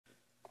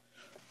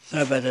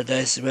Sorry about that,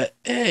 guys, but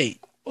hey,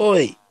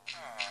 oi,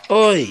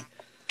 oi,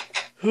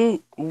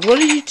 what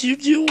are you two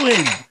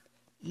doing?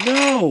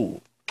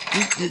 No,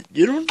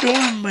 you don't go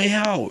in my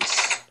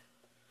house.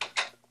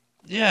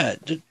 Yeah,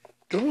 don't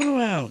run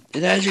around.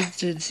 And as you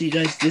can see,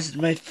 guys, this is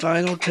my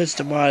final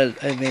custom mod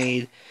I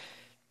made,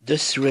 the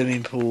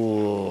swimming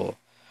pool.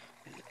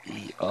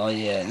 Oh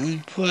yeah,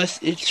 and plus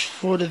it's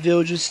for the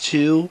villagers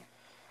too.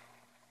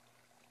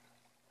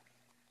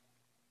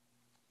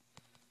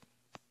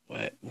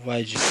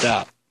 Why'd you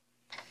stop?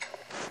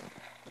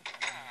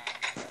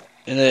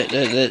 And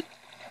they're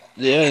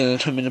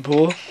come in the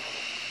pool.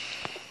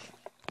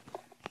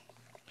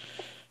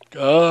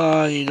 Go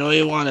on, you know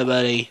you want it,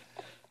 buddy.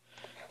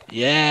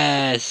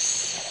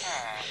 Yes.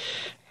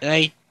 And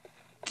I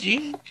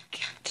think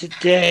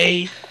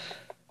today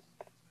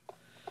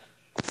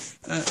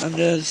I'm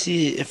gonna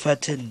see if I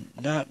can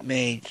not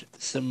make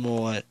some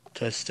more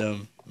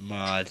custom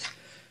mods.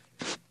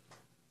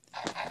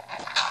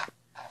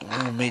 I'm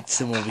gonna make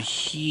some over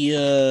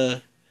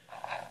here.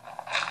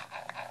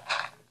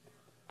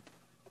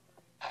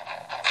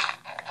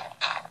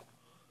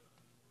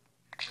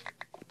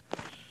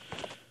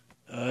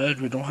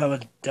 We don't have a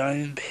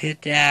diamond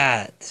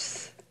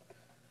pickaxe.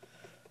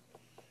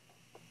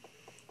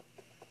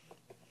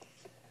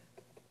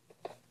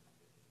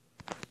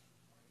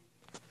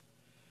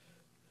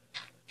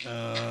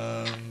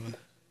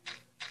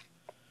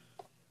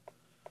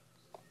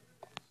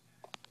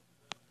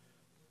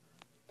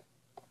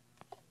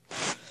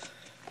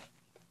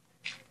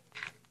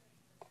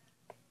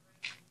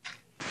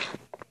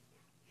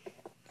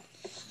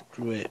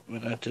 Screw it, we're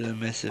not gonna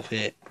mess with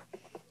it.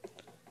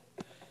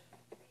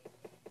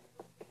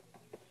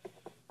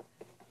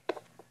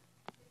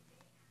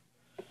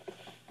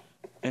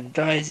 And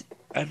guys,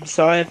 I'm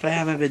sorry if I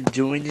haven't been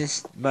doing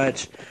this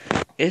much.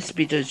 It's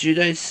because you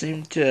guys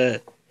seem to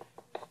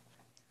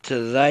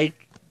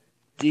like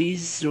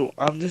these, so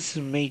I'm just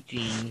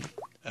making,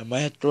 I might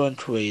have to go on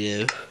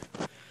creative,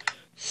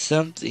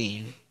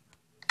 something,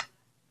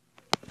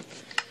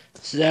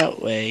 so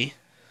that way,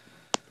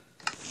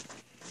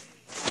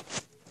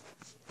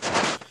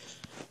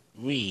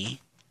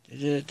 we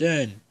get it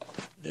done.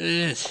 Look at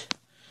this.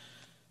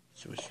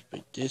 So we should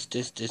put this,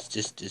 you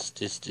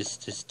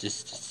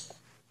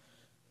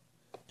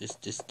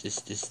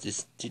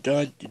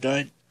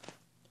done.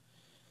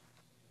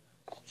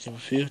 Some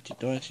food, you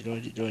done.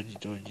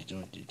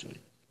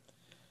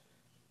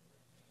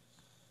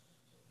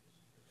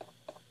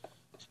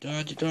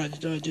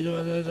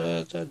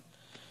 Done.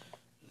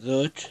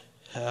 Look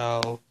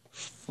how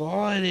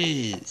far it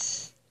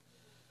is.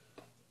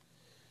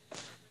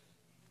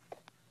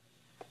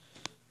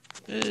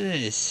 Look at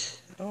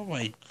this. Oh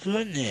my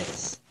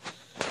goodness.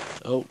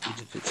 Oh, we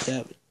can fix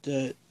that with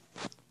that.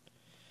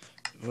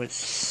 Let's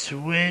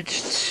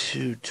switch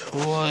to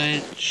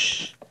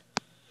torch.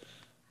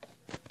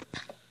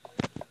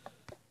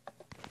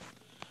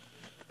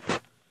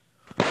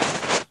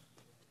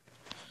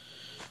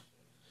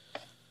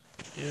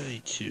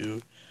 Really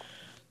too.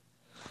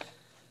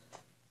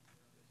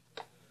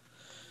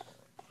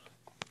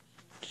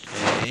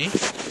 Okay.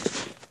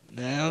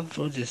 Now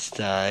for this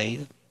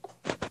side.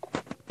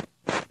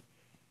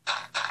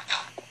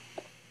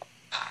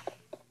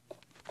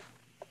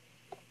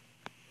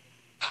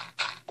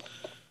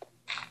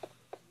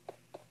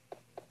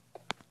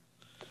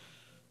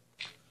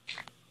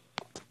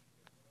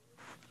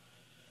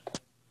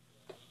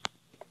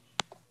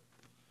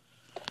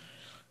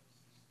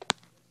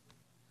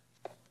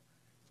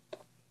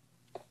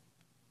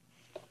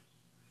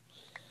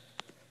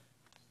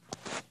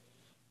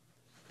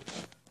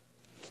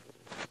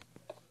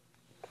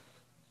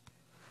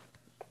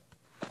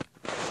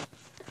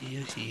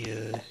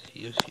 Here.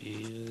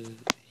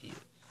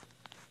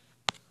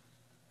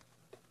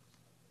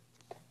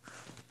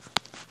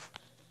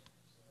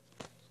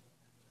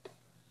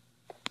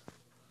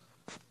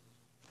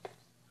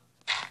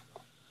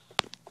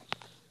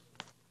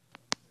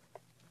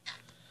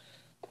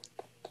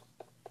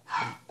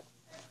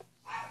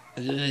 Look at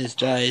this,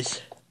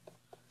 guys.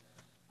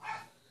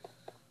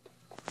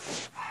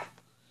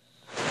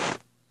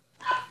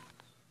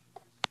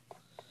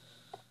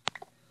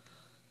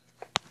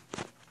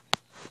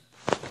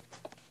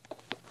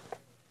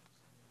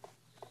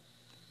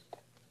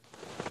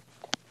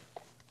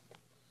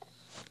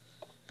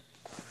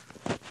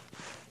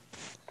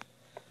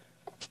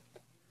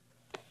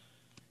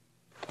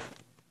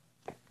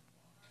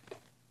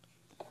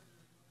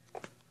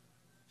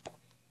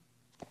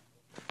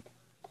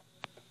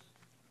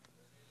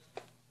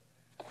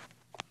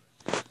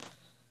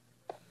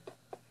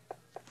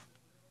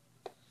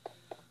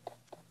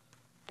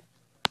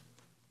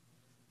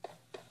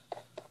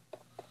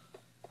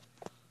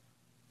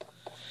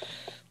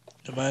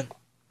 Come on.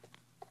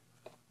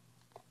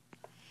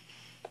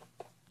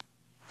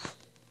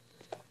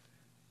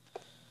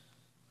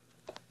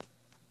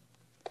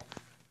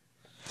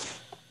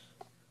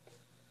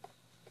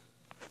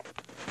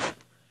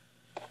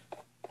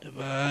 Come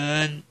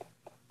on.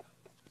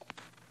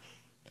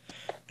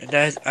 And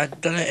guys, I'm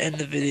gonna end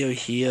the video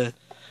here.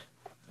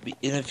 And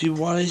if you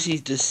want to see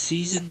the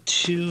season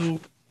 2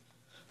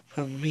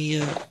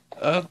 premiere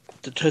of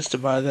the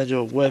Testimony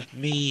Adventure with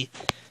me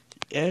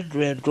and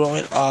Grim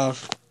going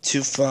off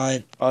to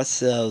find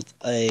ourselves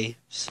a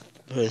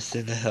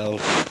person to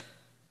help,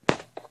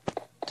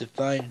 to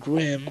find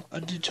Grim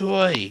a new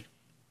toy,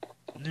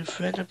 a new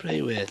friend to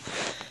play with.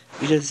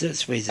 Because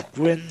let's face it,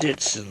 Grim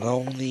gets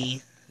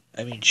lonely.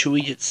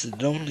 Chewy gets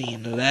lonely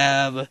in the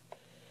lab.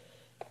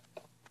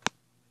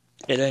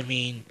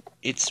 And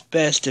it's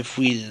best if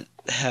we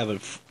have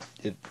if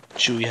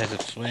Chewy has a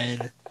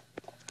friend.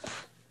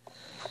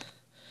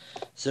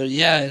 So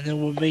yeah, and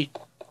then we'll make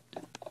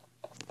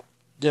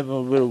them a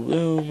little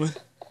room.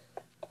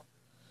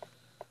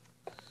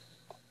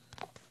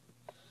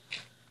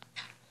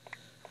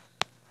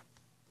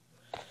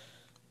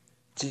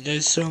 So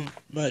there's so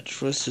much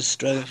for us to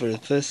start for the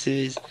first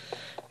series.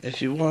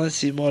 If you want to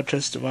see more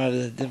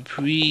testimony, then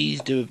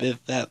please do a bit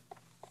of that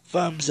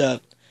thumbs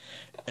up.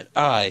 And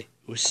I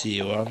will see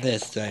you all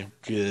next time.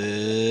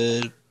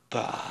 Goodbye.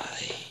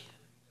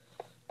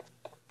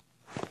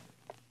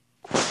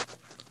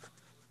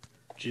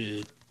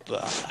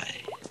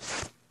 Goodbye.